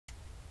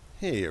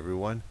Hey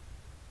everyone,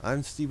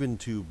 I'm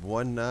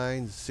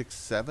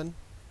StephenTube1967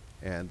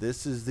 and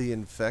this is the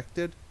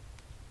infected,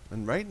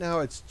 and right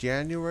now it's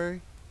January,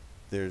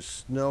 there's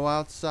snow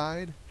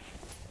outside,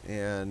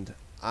 and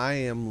I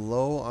am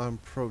low on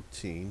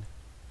protein.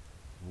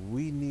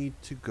 We need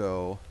to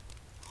go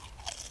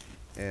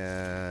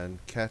and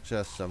catch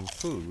us some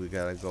food. We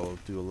gotta go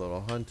do a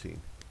little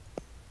hunting.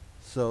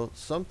 So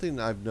something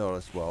I've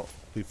noticed, well,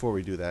 before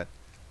we do that,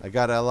 I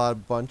got a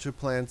bunch of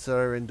plants that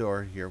are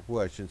indoor here.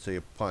 Well, I shouldn't say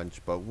a bunch,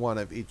 but one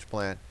of each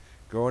plant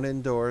growing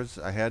indoors.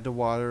 I had to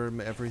water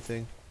them,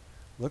 everything.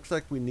 Looks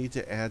like we need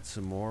to add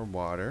some more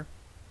water.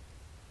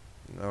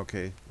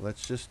 Okay,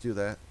 let's just do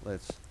that.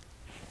 Let's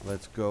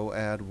go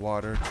add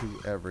water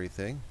to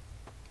everything.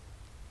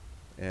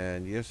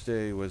 And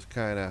yesterday was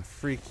kind of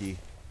freaky.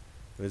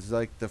 It was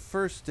like the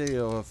first day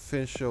of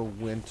official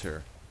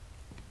winter,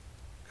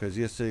 because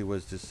yesterday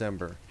was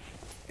December,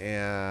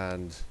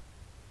 and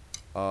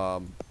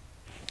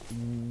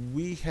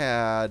we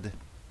had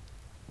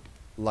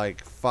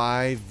like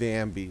 5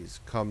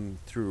 Vambies come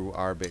through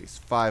our base,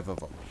 5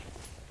 of them,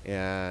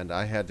 and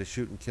I had to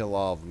shoot and kill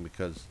all of them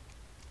because,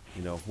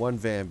 you know, one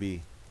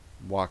Vambi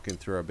walking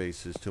through our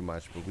base is too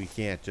much. But we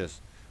can't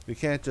just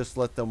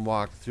let them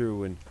walk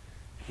through, and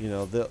you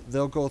know,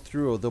 they'll go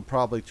through. They'll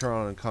probably turn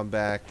on and come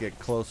back, get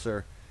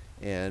closer,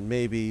 and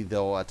maybe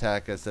they'll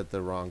attack us at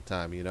the wrong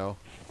time. You know,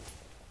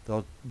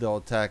 they'll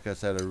attack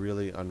us at a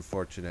really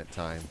unfortunate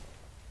time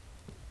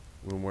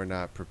when we're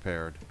not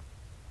prepared.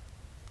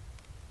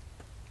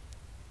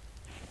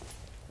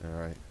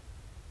 Alright.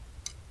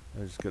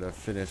 I'm just gonna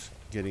finish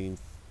getting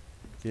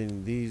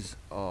these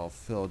all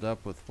filled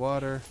up with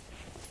water.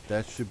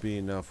 That should be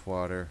enough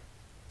water.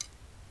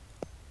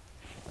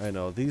 I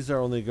know these are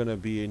only gonna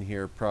be in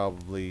here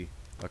probably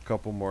a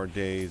couple more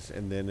days,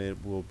 and then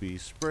it will be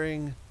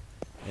spring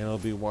and it'll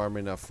be warm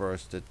enough for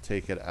us to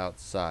take it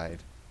outside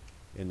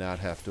and not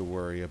have to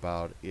worry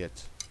about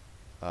it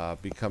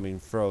becoming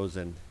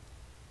frozen,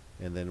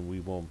 and then we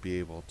won't be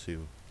able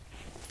to,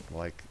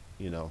 like,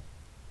 you know,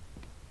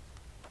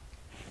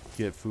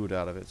 get food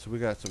out of it. So we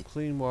got some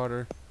clean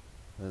water.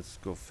 Let's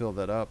go fill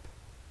that up.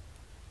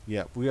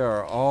 Yeah, we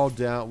are all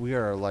down. We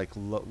are like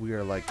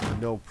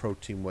no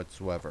protein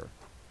whatsoever.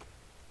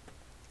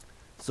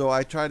 So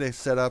I try to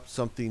set up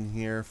something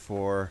here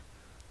for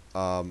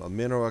a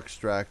mineral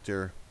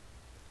extractor.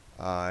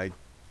 I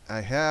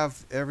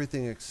have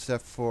everything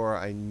except for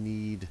I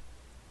need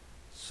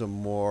some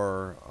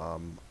more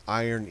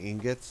iron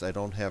ingots. I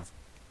don't have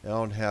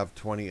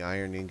 20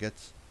 iron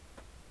ingots,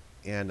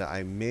 and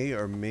I may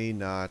or may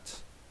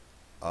not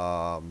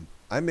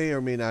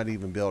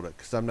even build it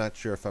because I'm not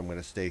sure if I'm going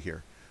to stay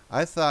here.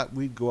 I thought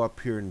we'd go up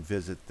here and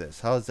visit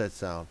this. How does that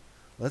sound?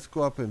 Let's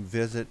go up and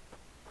visit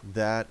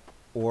that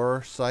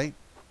ore site,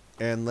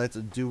 and let's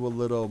do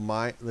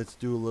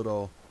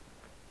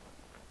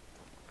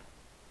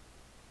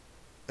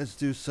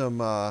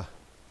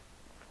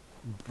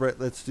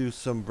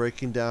some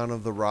breaking down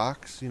of the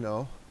rocks, you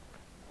know,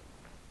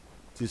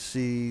 to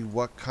see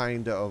what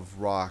kind of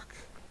rock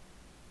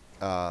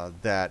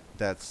that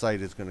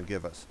site is going to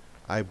give us.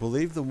 I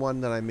believe the one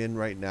that I'm in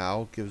right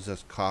now gives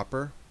us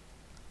copper.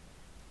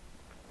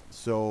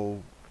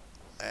 So,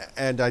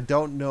 and I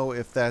don't know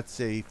if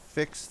that's a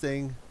fixed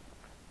thing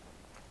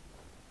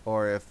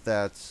or if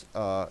that's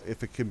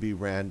if it can be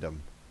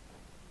random,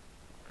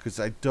 because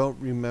I don't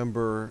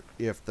remember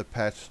if the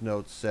patch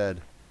notes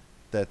said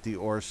that the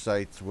ore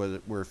sites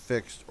were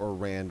fixed or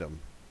random.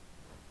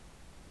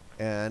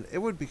 And it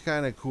would be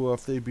kind of cool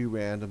if they'd be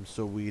random,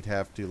 so we'd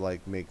have to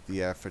like make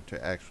the effort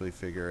to actually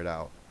figure it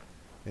out,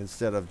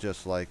 instead of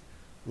just like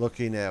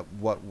looking at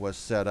what was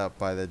set up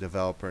by the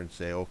developer and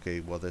say, okay,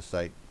 well, this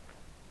site,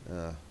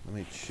 let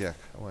me check.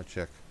 I want to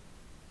check.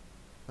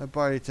 My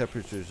body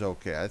temperature is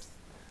okay.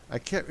 I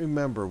can't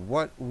remember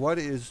what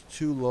is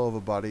too low of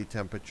a body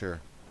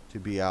temperature to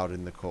be out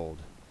in the cold.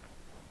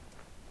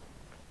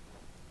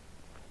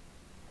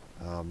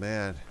 Oh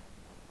man,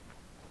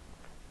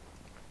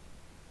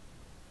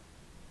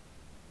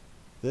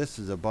 this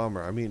is a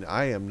bummer. I mean,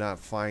 I am not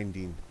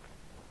finding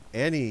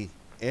any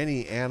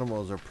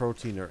animals or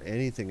protein or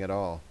anything at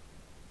all.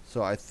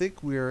 So I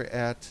think we're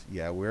at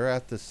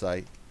the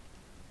site.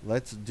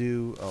 Let's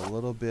do a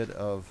little bit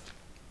of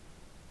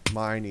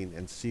mining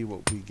and see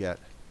what we get.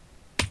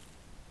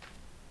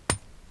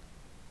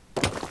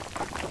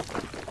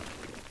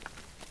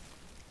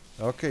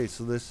 Okay,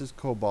 so this is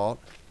cobalt.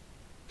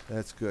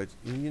 That's good.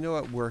 And you know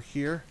what? We're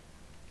here.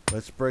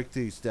 Let's break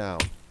these down.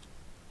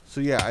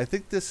 So yeah, I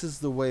think this is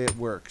the way it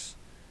works.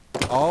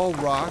 All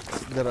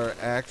rocks that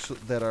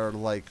are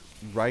like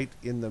right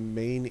in the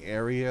main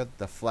area,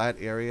 the flat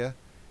area,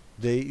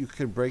 you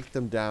can break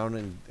them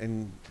down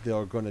and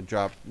they're going to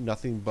drop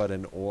nothing but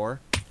an ore.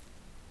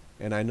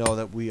 And I know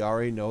that we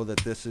already know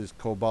that this is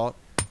cobalt,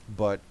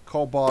 but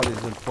cobalt is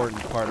an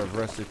important part of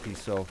recipe.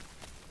 So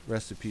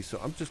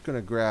I'm just going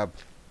to grab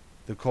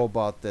the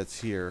cobalt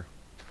that's here,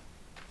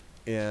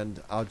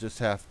 and I'll just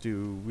have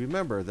to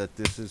remember that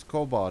this is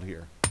cobalt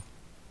here.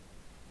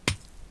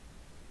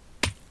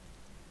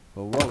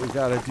 But what we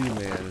gotta do,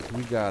 man, is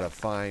we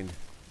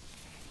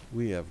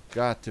have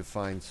got to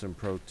find some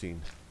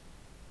protein.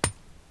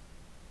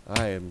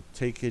 I am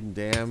taking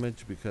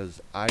damage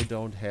because I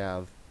don't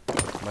have,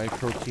 my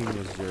protein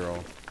is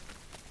 0.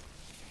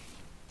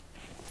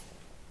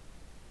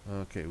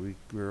 Okay,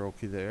 we're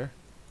okay there.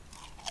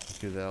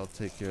 Okay, that'll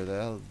take care of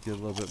that. I'll get a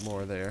little bit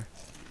more there.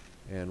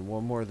 And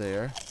one more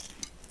there.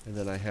 And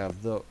then I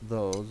have those.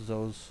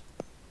 Those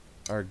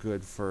are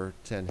good for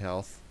 10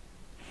 health.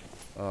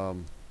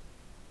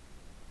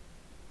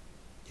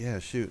 Yeah,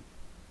 shoot.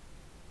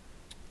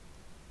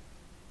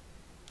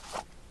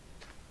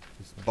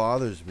 This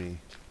bothers me.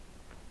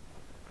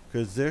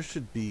 Because there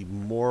should be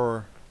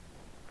more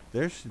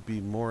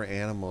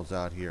animals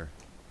out here.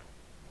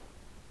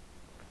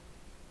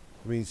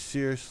 I mean,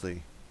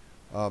 seriously.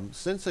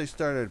 Since I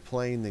started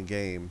playing the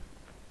game,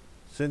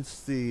 since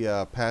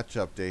the patch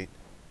update,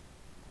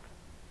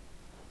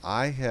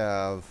 I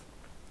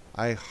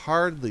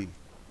hardly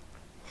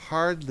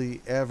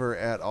ever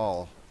at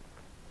all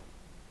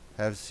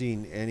have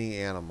seen any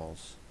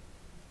animals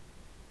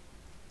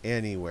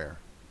anywhere.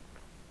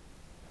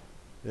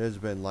 There's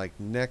been like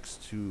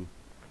next to,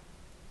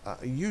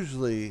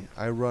 usually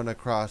I run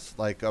across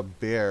like a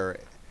bear.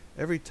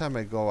 Every time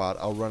I go out,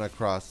 I'll run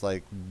across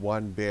like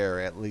one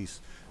bear at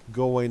least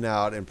going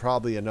out, and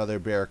probably another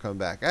bear come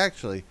back.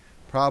 Actually,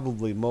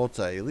 probably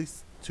multi, at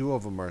least 2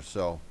 of them or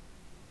so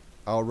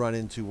I'll run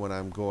into when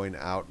I'm going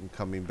out and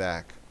coming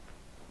back.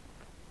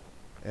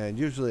 And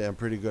usually I'm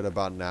pretty good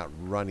about not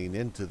running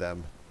into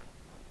them.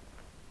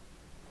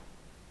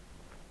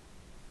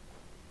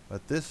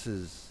 But this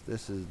is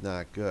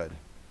not good.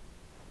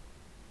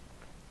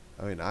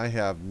 I mean,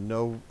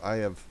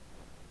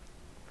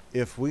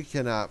 if we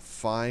cannot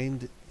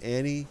find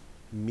any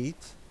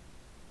meat,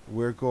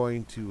 we're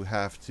going to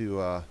have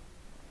to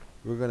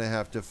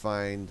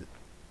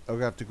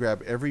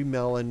grab every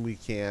melon we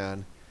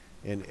can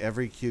and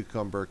every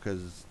cucumber,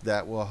 because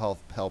that will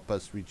help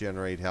us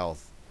regenerate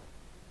health.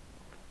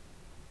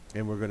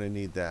 And we're going to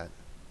need that.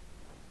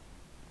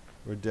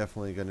 We're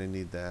definitely going to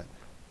need that.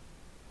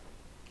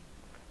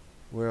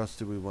 Where else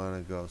do we want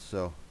to go?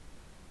 So,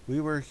 we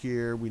were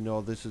here. We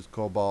know this is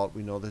cobalt.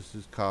 We know this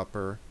is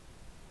copper.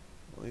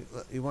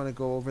 You want to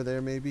go over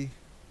there maybe?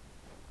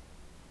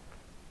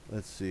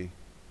 Let's see.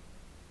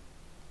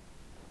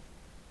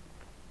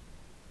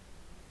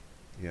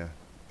 Yeah.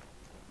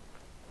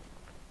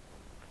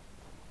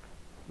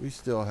 We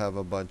still have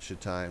a bunch of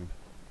time.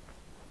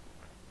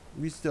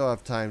 We still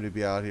have time to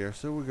be out here,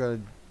 so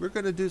we're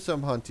gonna do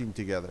some hunting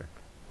together.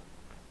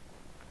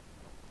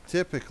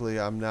 Typically,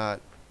 I'm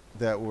not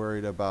that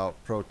worried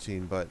about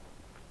protein, but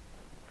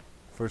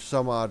for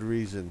some odd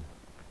reason,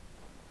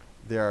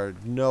 there are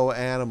no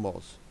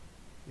animals.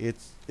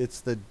 It's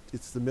the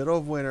middle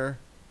of winter.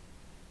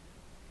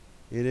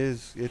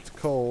 It's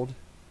cold.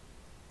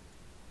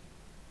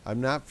 I'm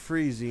not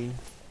freezing,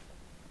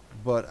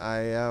 but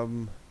I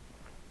am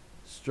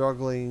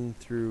struggling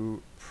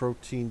through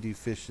protein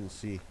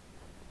deficiency,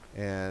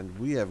 and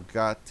we have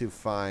got to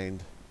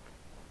find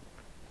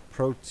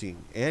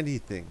protein,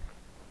 anything.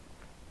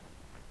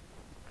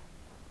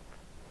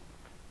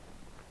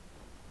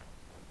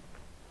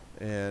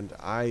 And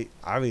I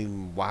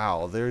mean,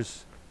 wow,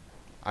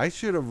 I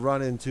should have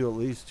run into at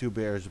least 2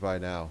 bears by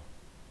now.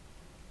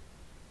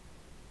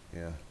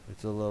 Yeah,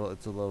 it's a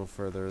little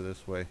further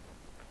this way.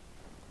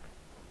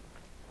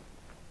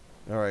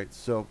 All right,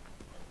 so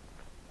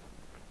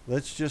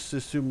let's just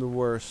assume the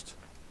worst.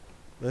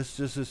 Let's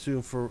just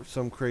assume for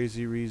some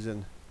crazy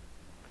reason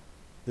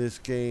this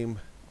game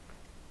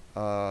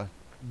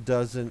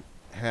doesn't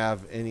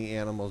have any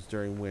animals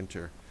during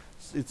winter.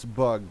 It's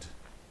bugged.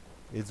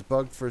 It's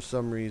bugged for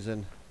some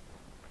reason,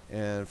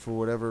 and for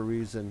whatever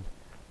reason,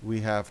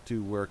 we have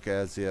to work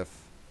as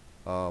if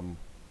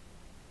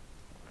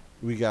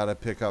we gotta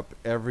pick up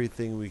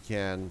everything we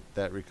can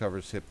that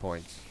recovers hit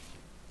points,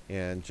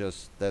 and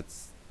just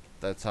that's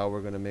how we're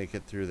gonna make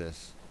it through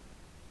this.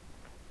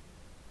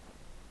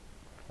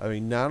 I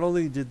mean, not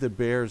only did the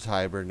bears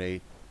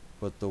hibernate,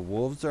 but the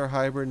wolves are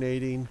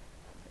hibernating,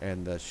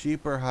 and the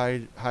sheep are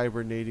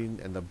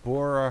hibernating, and the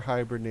boar are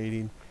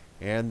hibernating,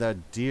 and the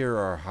deer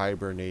are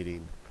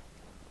hibernating.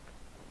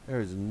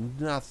 There's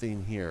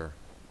nothing here.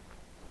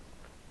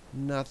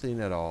 Nothing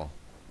at all.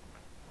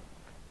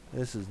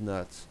 This is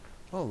nuts.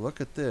 Oh, look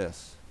at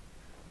this.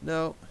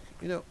 No,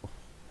 look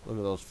at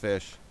those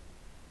fish.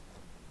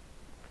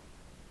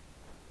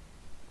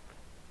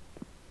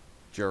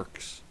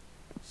 Jerks.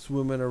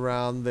 Swimming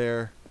around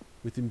there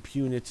with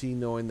impunity,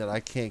 knowing that I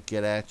can't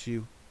get at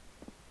you.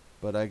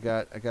 But I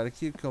got a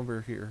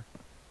cucumber here.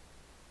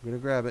 I'm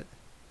gonna grab it.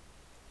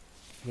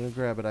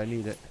 I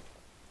need it.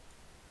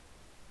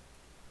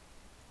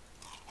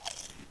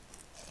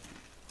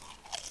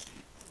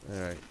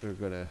 Alright, we're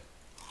gonna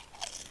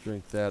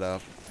drink that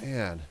up.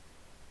 Man.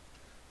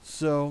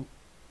 So,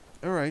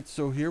 alright,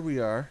 so here we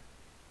are.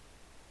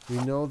 We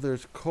know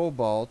there's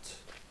cobalt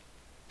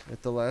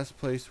at the last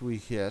place we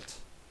hit.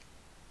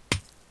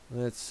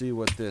 Let's see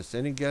what this.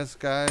 Any guess,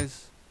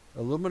 guys?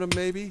 Aluminum,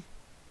 maybe?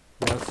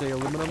 You want to say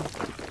aluminum?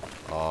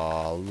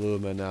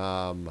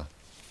 Aluminum.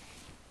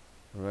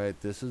 Alright,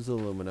 this is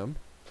aluminum.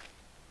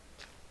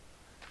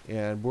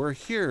 And we're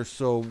here,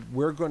 so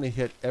we're going to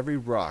hit every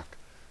rock.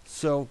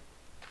 So,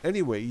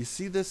 anyway, you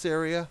see this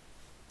area?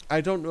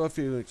 I don't know if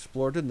you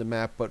explored in the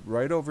map, but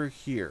right over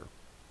here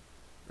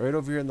on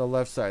the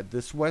left side,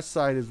 this west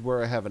side is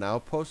where I have an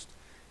outpost.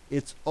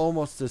 It's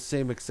almost the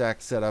same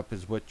exact setup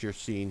as what you're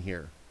seeing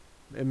here.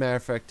 As a matter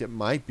of fact, it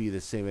might be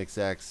the same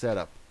exact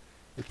setup.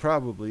 It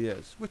probably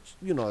is, which,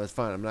 you know, that's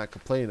fine. I'm not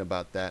complaining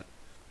about that.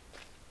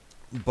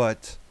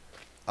 But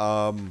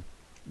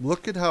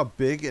look at how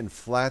big and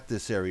flat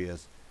this area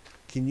is.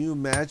 Can you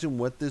imagine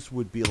what this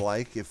would be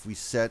like if we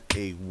set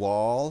a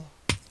wall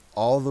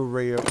all the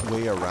way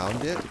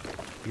around it?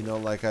 You know,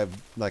 like I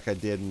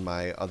did in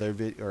my other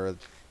video, or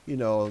you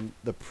know,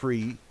 the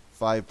pre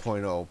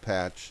 5.0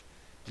 patch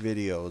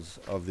videos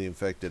of the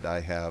infected. I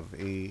have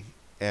an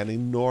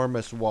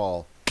enormous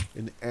wall,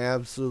 an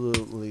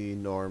absolutely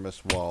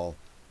enormous wall,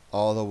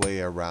 all the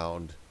way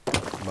around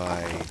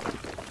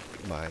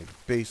my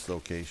base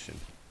location.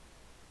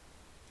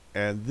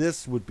 And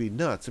this would be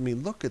nuts. I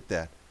mean, look at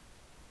that.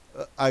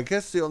 I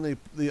guess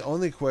the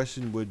only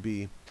question would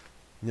be,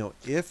 you know,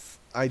 if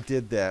I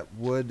did that,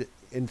 would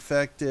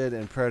infected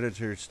and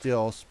predators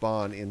still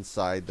spawn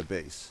inside the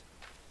base?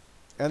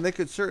 And they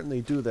could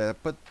certainly do that,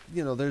 but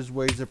you know, there's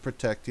ways of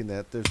protecting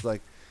that. There's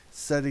like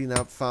setting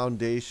up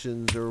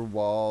foundations or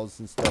walls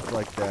and stuff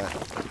like that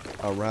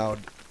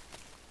around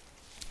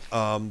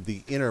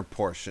the inner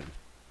portion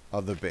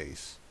of the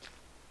base.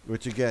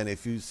 Which again,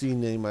 if you've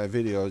seen any of my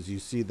videos, you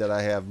see that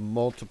I have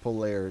multiple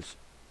layers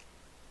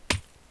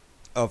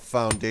of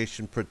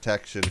foundation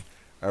protection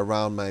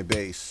around my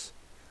base.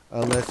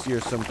 Unless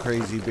you're some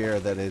crazy bear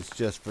that is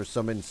just for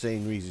some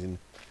insane reason.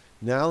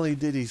 Not only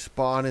did he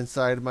spawn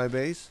inside my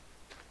base,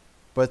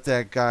 but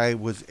that guy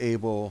was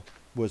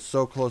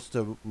so close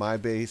to my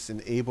base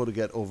and able to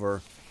get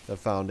over the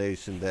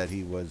foundation that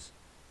he was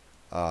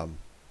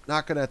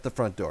knocking at the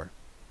front door.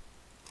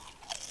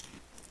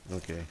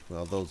 Okay,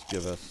 well, those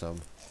give us some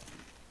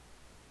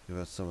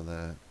of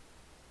that.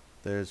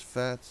 There's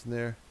fats in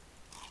there.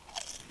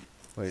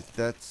 Wait,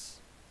 that's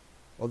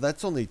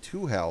only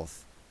 2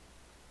 health.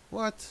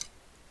 What?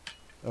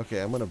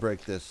 Okay, I'm gonna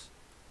break this.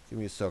 Give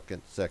me a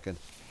second. Let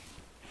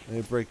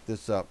me break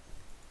this up.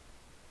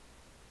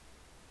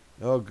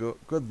 Oh,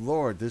 good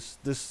lord!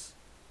 This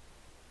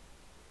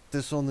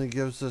only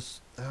gives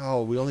us.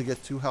 Oh, we only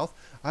get 2 health.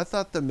 I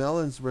thought the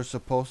melons were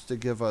supposed to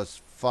give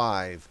us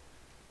 5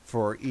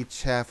 for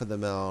each half of the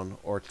melon,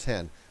 or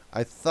 10.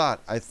 I thought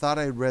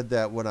I read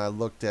that when I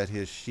looked at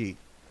his sheet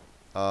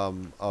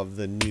of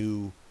the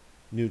new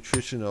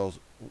nutritional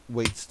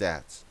weight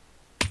stats.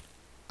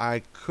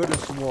 I could have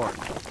sworn.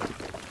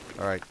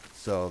 Alright,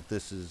 so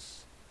this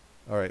is...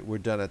 Alright, we're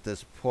done at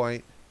this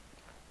point.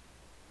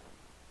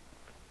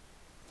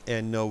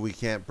 And no, we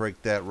can't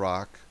break that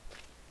rock.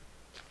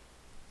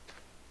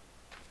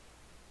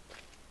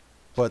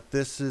 But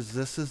this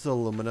is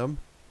aluminum.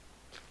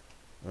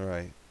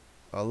 Alright.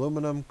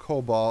 Aluminum,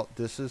 cobalt,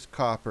 this is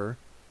copper.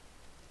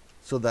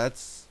 So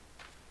that's...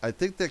 I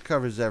think that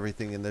covers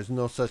everything, and there's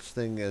no such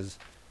thing as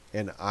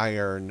an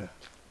iron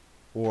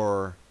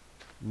or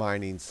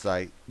mining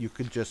site. You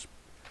could just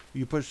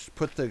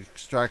put the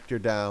extractor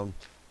down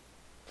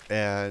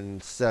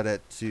and set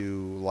it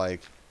to like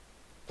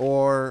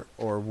ore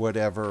or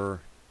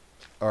whatever,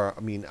 or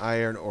I mean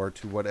iron, or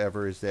to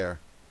whatever is there.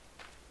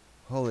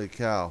 Holy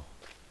cow.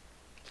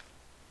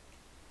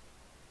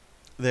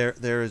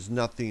 There is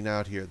nothing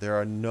out here. There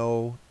are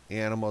no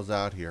animals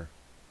out here.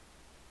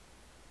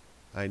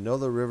 I know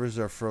the rivers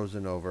are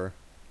frozen over.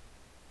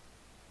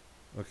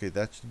 Okay,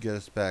 that should get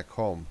us back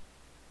home.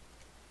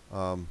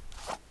 But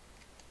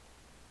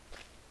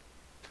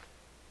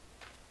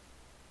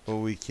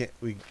we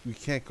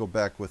can't go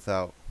back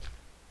without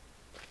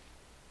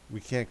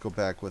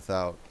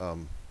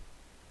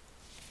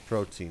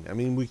protein. I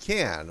mean, we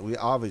can. We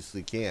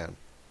obviously can.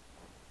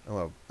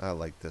 Oh, I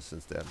like this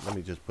instead. Let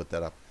me just put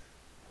that up.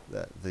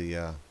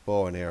 The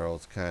bow and arrow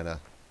is kind of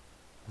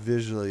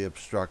visually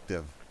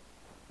obstructive.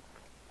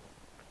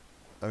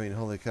 I mean,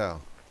 holy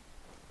cow.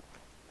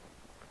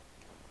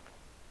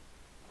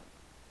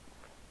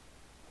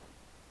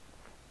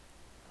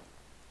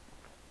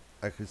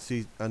 I could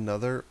see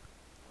another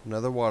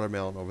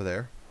watermelon over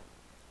there.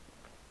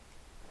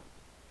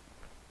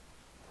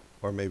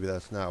 Or maybe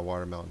that's not a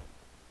watermelon.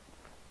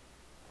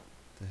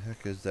 The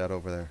heck is that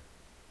over there?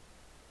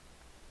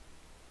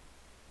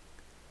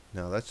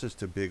 No, that's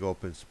just a big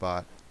open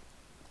spot.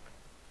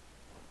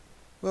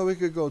 Well, we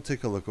could go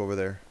take a look over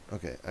there.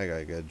 Okay, I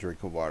gotta get a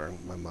drink of water.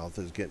 My mouth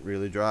is getting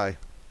really dry.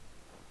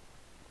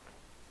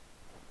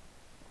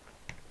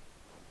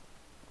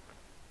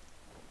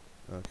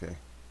 Okay.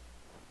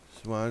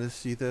 Just wanted to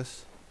see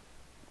this.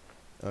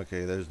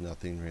 Okay, there's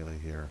nothing really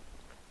here.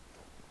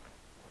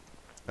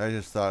 I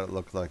just thought it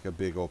looked like a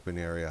big open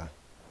area.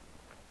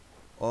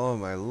 Oh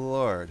my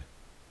lord.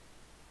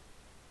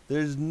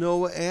 There's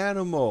no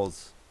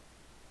animals.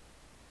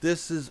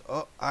 This is...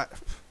 Oh,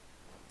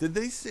 did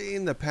they say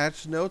in the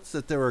patch notes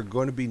that there were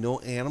going to be no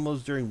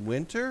animals during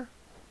winter?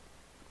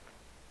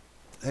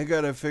 I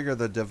gotta figure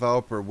the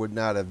developer would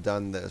not have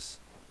done this.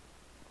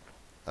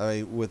 I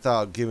mean,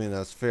 without giving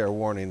us fair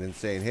warning and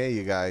saying, hey,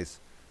 you guys,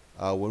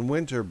 when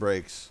winter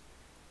breaks,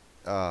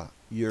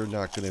 you're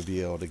not going to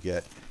be able to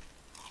get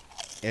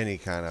any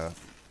kind of,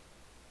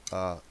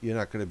 you're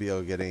not going to be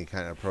able to get any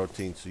kind of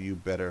protein, so you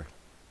better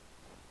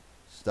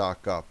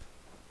stock up.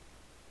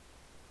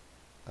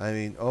 I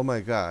mean, oh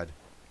my God,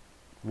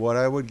 what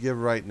I would give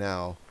right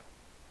now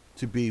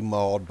to be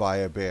mauled by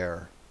a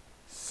bear.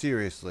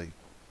 Seriously.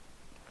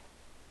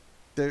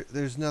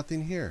 There's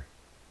nothing here.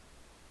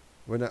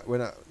 We're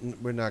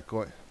not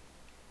going.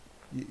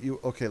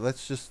 Okay,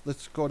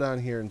 let's go down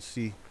here and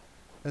see.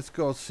 Let's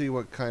go see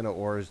what kind of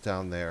ore is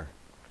down there.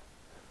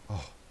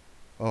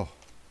 Oh.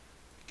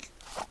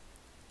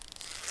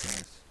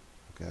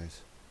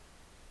 Guys.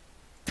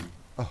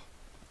 Oh.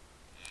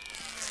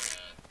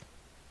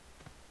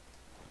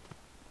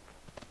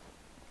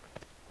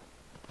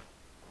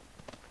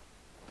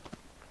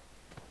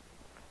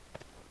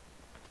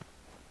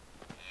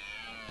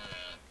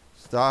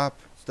 Stop.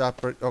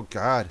 Oh,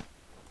 God.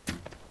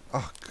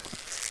 Oh.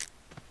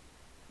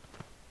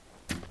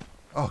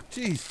 Oh,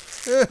 jeez.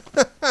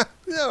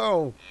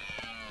 No.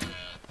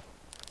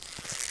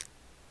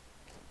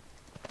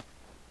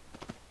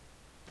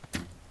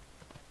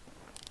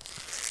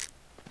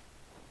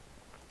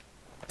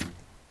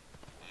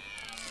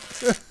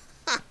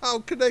 How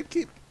can I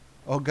keep?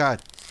 Oh,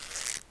 God.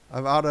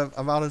 I'm out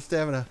of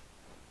stamina.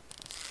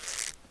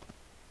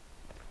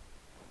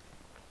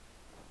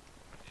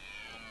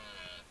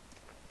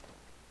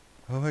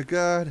 Oh my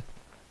God.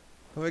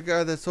 Oh my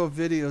God, this whole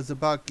video is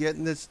about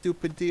getting this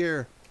stupid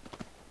deer.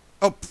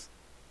 Oh.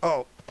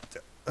 Oh.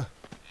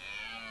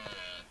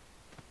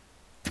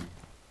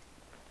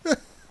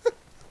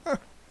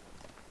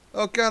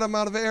 Oh God, I'm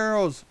out of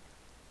arrows.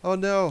 Oh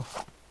no.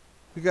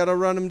 We gotta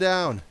run him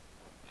down.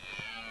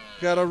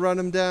 Gotta run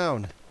him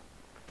down.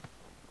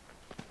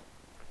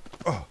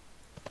 Oh.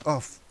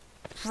 Oh.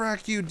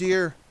 Frack you,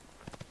 deer.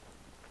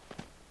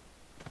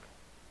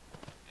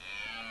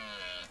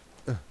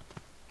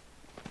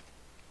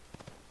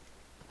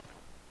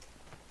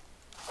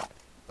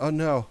 Oh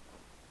no.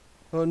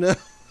 Oh no.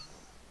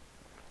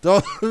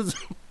 Don't.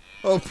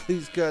 Oh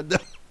please God, no.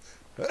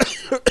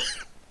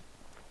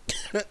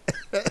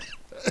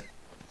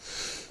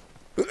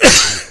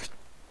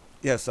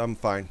 Yes, I'm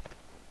fine.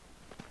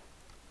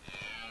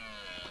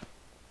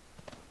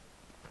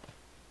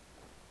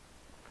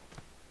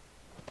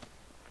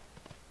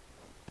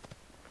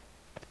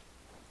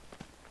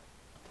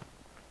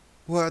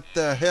 What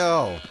the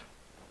hell?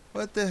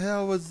 What the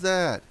hell was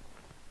that?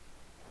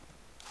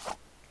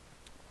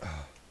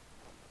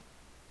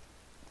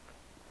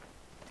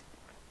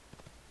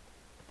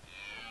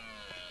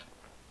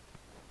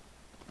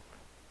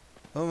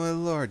 Oh my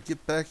Lord,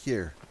 get back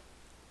here.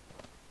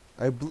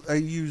 I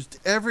used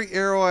every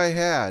arrow I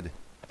had.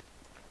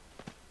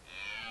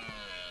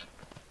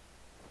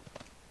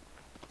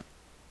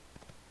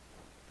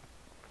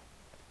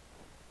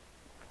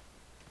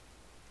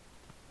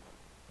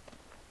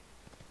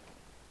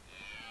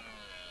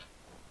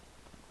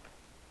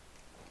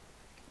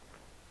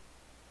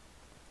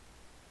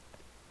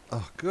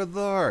 Oh, good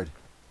Lord.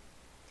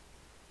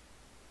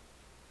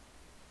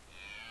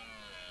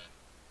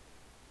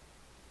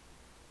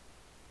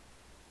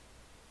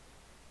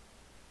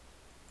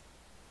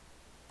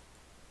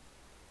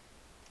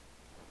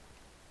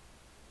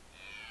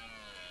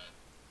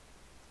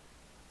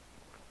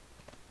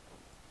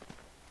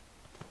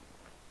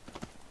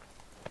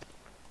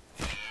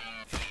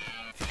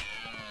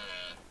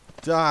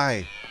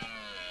 Die.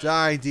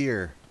 Die,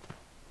 deer.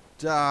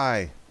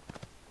 Die.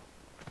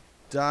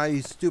 Die,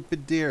 you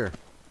stupid deer.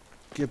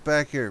 Get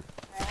back here.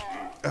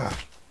 Ugh.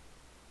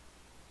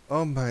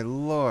 Oh my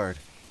Lord.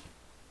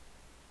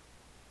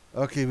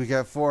 Okay, we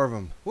got 4 of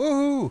them.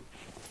 Woohoo!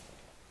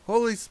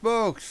 Holy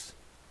smokes!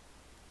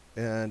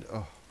 And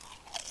oh,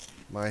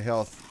 my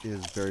health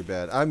is very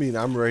bad. I mean,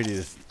 I'm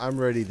ready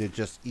to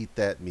just eat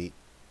that meat.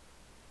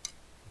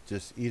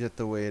 Just eat it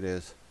the way it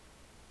is.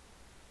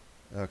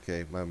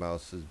 Okay, my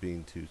mouse is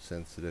being too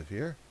sensitive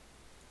here.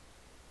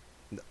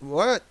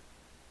 What?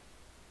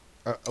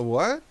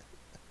 What?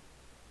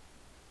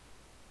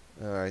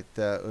 Alright,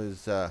 that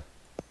was,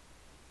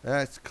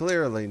 that's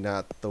clearly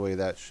not the way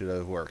that should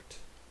have worked.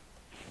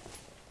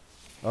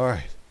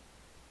 Alright.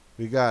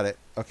 We got it.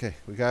 Okay,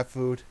 we got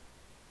food.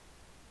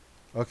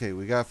 Okay,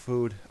 we got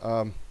food.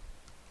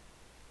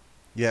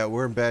 Yeah,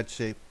 we're in bad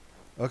shape.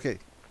 Okay.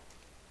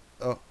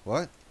 Oh,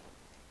 what?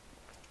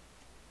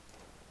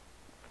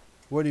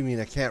 What do you mean,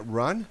 I can't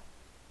run?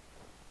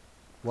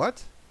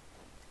 What?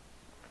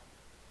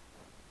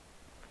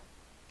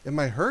 Am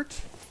I hurt?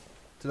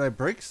 Did I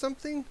break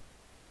something?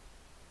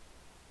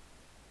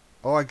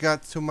 Oh, I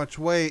got too much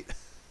weight.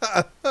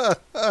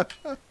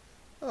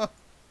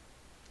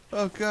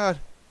 Oh God.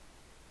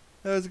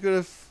 That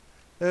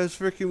was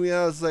freaking me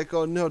out. I was like,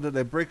 oh no, did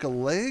I break a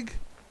leg?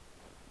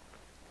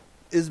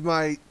 Is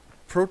my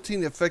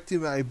protein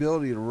affecting my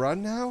ability to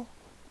run now?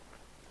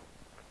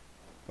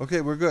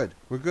 Okay, we're good.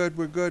 We're good.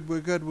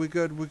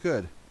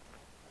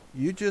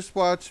 You just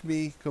watched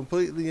me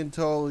completely and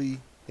totally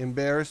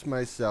embarrass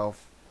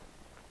myself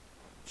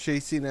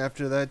chasing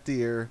after that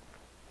deer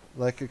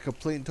like a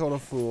complete and total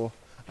fool.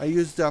 I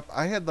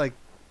had like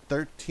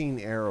 13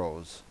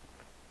 arrows.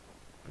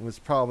 It was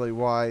probably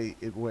why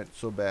it went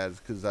so bad,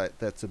 because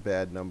that's a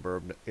bad number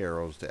of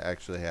arrows to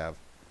actually have.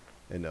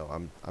 And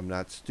no, I'm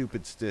not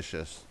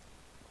stupidstitious.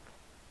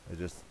 I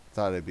just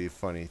thought it'd be a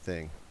funny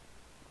thing.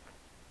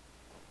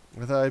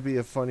 I thought it'd be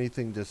a funny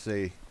thing to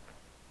say.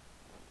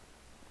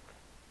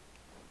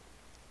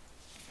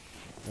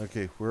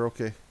 Okay, we're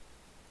okay.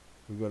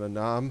 We're gonna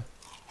nom.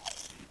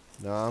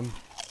 Nom.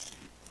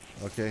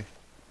 Okay.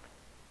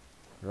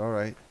 We're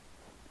alright.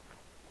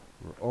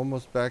 We're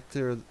almost back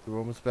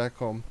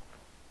home.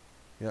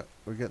 Yep,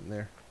 we're getting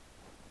there.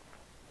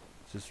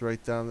 Just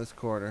right down this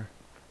corner.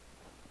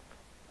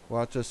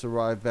 Watch us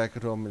arrive back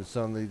at home and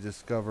suddenly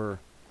discover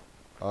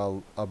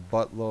a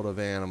buttload of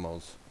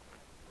animals.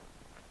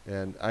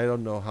 And I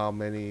don't know how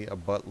many a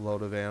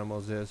buttload of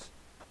animals is,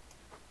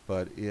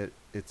 but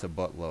it's a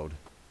buttload.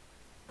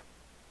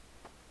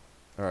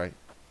 Alright.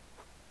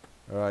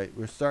 Alright,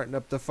 we're starting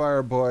up the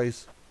fire,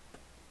 boys.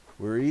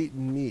 We're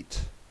eating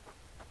meat.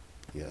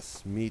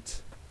 Yes,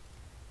 meat.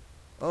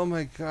 Oh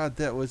my god,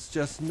 that was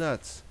just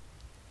nuts.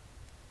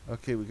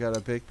 Okay, we got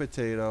a baked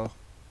potato.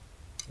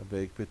 A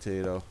baked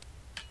potato.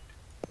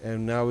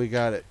 And now we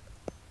got it.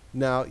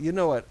 Now, you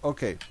know what?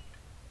 Okay.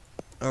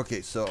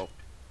 Okay, so,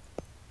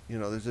 you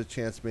know, there's a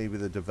chance maybe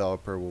the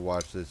developer will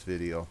watch this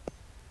video.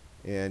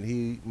 And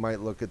he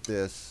might look at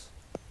this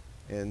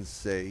and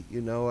say,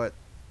 you know what?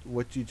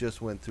 What you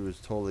just went through is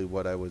totally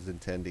what I was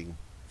intending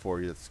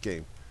for this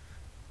game.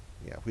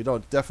 Yeah, we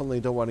definitely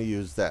don't want to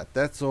use that.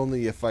 That's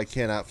only if I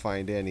cannot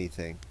find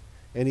anything.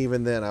 And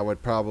even then, I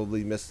would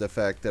probably miss the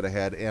fact that I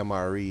had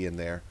MRE in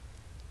there.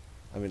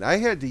 I mean, I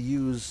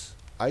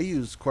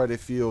used quite a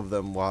few of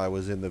them while I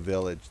was in the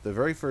village. The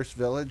very first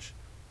village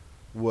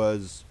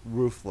was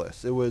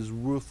ruthless. It was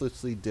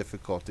ruthlessly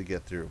difficult to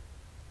get through.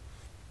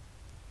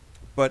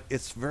 But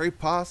it's very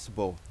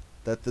possible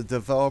that the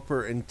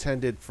developer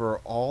intended for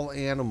all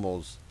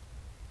animals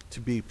to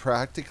be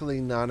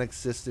practically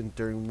non-existent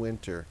during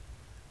winter,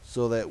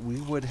 so that we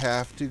would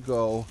have to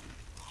go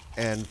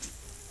and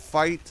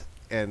fight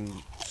and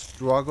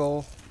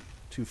struggle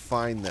to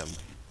find them.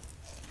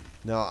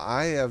 Now,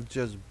 I have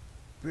just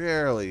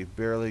barely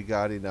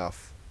got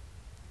enough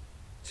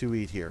to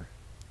eat here.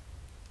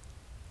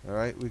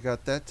 Alright, we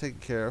got that taken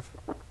care of.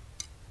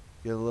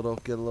 Get a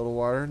little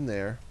water in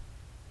there.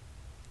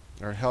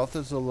 Our health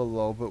is a little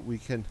low, but we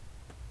can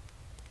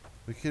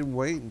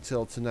wait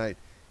until tonight.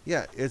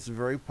 Yeah, it's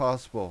very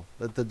possible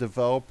that the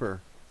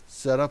developer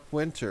set up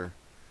winter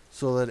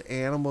so that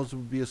animals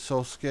would be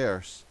so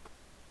scarce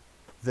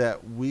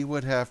that we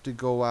would have to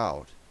go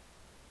out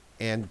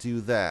and do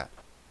that.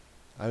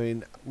 I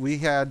mean, we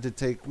went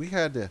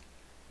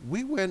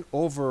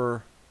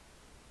over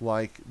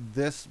like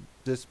this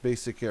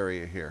basic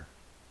area here.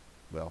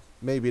 Well,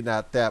 maybe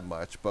not that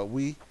much, but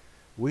we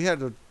had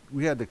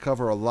to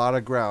cover a lot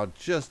of ground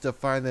just to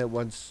find that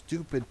one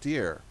stupid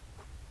deer.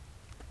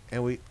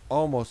 And we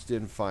almost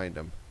didn't find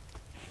him.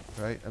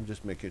 Right? I'm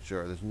just making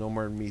sure there's no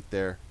more meat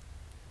there.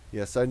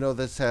 Yes, I know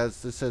this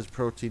has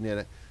protein in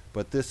it,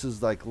 but this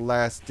is like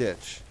last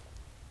ditch.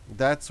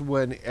 That's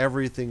when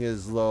everything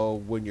is low,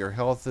 when your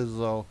health is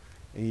low,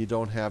 and you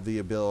don't have the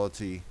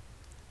ability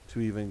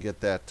to even get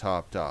that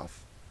topped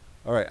off.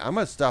 Alright, I'm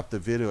going to stop the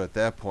video at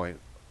that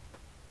point.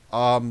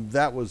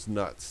 That was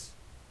nuts.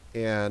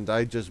 And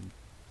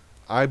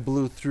I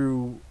blew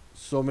through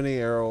so many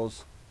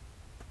arrows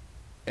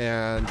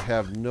and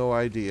have no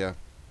idea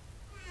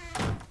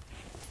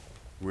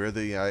where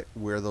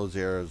those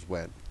arrows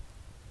went.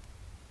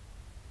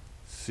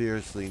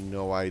 Seriously,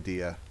 no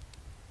idea.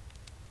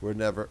 We're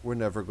never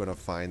going to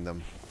find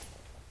them.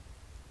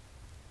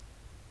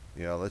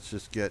 Yeah, let's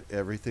just get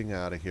everything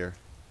out of here.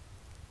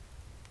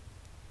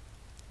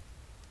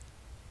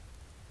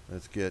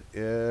 Let's get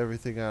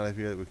everything out of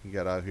here that we can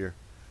get out of here.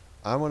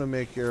 I'm going to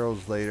make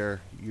arrows later.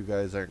 You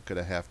guys aren't going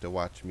to have to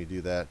watch me do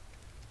that.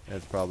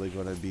 That's probably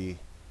going to be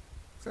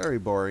very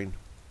boring.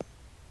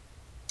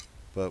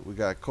 But we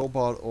got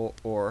cobalt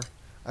ore.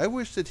 I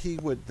wish that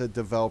the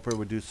developer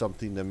would do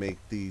something to make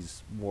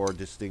these more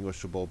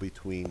distinguishable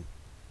between,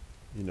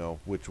 you know,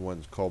 which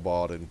one's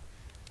cobalt and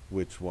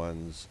which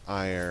one's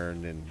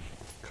iron and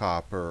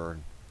copper.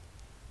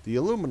 The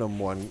aluminum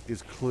one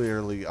is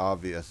clearly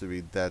obvious. I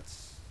mean,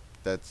 that's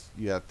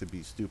you have to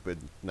be stupid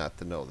not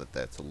to know that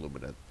that's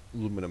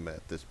aluminum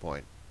at this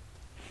point.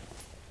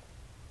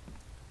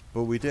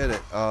 But we did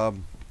it.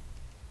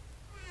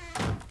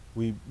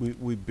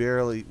 We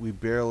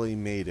barely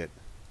made it.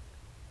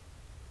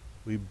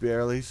 We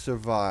barely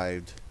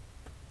survived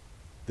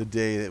the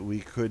day that we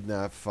could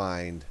not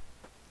find,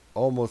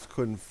 almost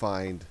couldn't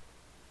find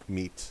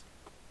meat.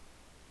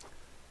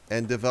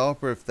 And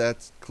developer, if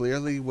that's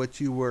clearly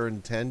what you were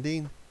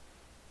intending,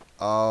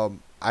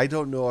 I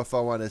don't know if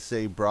I want to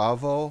say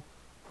bravo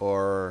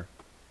or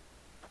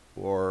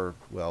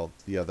well,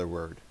 the other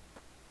word.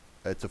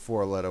 It's a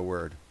 4-letter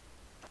word.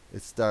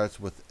 It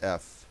starts with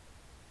F.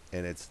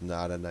 and it's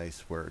not a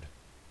nice word.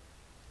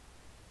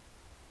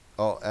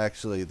 Oh,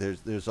 actually,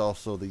 there's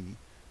also the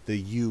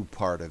you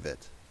part of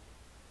it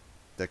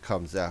that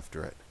comes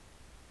after it.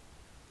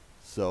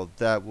 So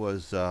that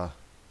was a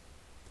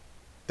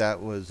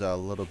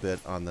little bit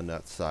on the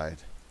nut side,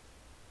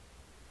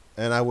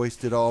 and I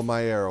wasted all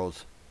my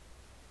arrows.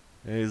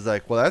 And he's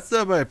like, "Well, that's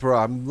not my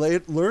problem.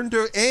 Learn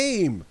to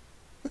aim.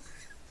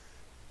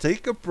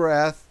 Take a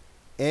breath,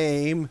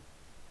 aim,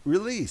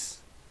 release."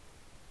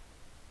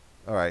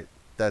 All right,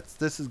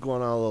 this is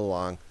going on a little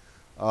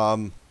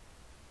long.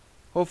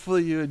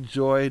 Hopefully you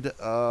enjoyed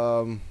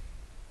the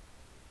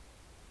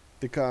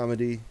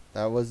comedy.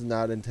 That was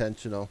not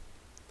intentional.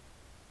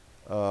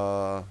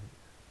 All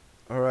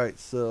right,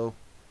 so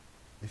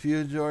if you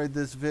enjoyed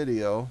this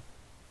video,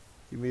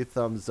 give me a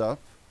thumbs up,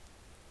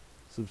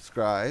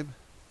 subscribe,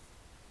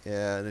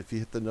 and if you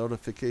hit the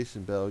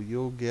notification bell,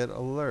 you'll get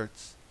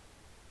alerts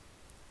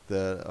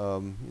that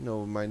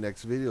when my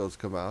next videos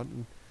come out.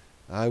 And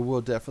I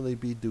will definitely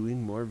be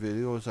doing more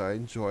videos. I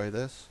enjoy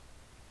this.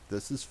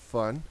 This is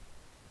fun.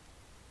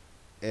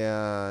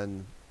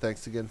 And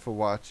thanks again for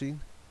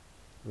watching.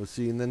 We'll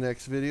see you in the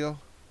next video.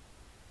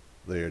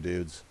 Later,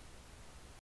 dudes.